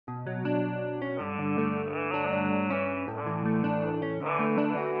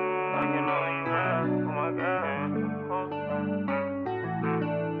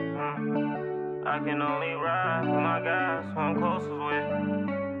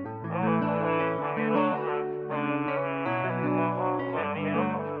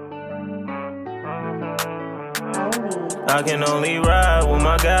I can only ride with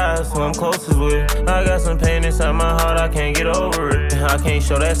my guys who I'm closest with. I got some pain inside my heart, I can't get over it. I can't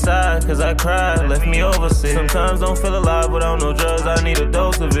show that side, cause I cried, left me oversick. Sometimes don't feel alive without no drugs, I need a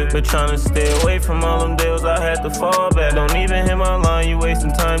dose of it. But tryna stay away from all them deals, I had to fall back. Don't even hit my line, you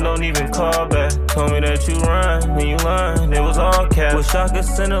wasting time, don't even call back. Told me that you rhyme, and you lying, it was all cap. Wish I could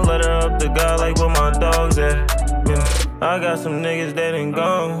send a letter up to God like where my dogs at. Yeah. I got some niggas that ain't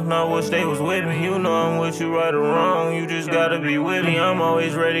gone, I wish they was with me. You know I'm with you right or wrong, you just gotta be with me. I'm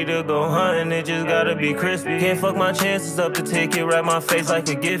always ready to go hunting, it just gotta be crispy. Can't fuck my chances up the ticket, wrap my face like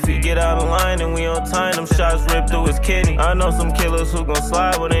a Giphy. Get out of line and we on time, them shots ripped through his kidney. I know some killers who gon'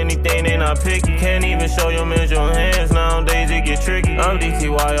 slide with anything, they not picky. Can't even show your mans your hands, nowadays it get tricky. I'm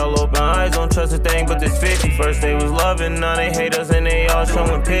DTY, all open eyes, don't trust a thing but this 50. First they was loving, now they hate us and they all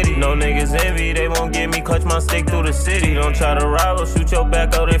showing pity. No niggas envy, they won't get me, clutch my stick through the city. Don't try to rival, shoot your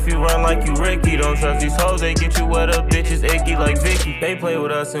back out if you run like you Ricky. Don't trust these hoes, they get you wet up, bitches icky like Vicky. They play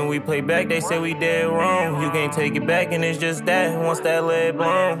with us and we play back, they say we dead wrong. You can't take it back and it's just that, once that lead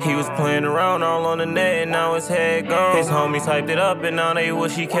blown. He was playing around all on the net and now his head gone. His homies hyped it up and now they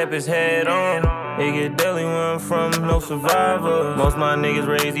wish he kept his head on. It get deadly where I'm from, no survivor. Most my niggas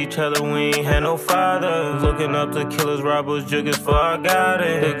raised each other, we ain't had no father. Looking up to killers, robbers, juggers for I got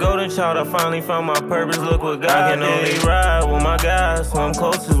it. The golden child, I finally found my purpose, look what God I can only ride with my guys who I'm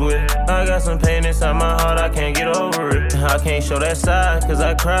closest with. I got some pain inside my heart, I can't get over it. I can't show that side, cause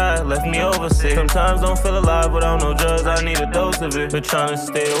I cried, left me oversick. Sometimes don't feel alive without no drugs, I need a dose of it. But tryna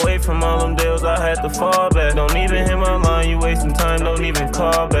stay away from all them deals, I had to fall back. Don't even hit my line, you wasting time, don't even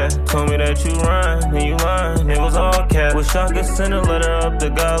call back. Told me that you rhyme, and you lying, it was all cap. Wish I could send a letter up to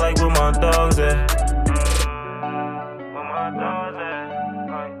God like with my dog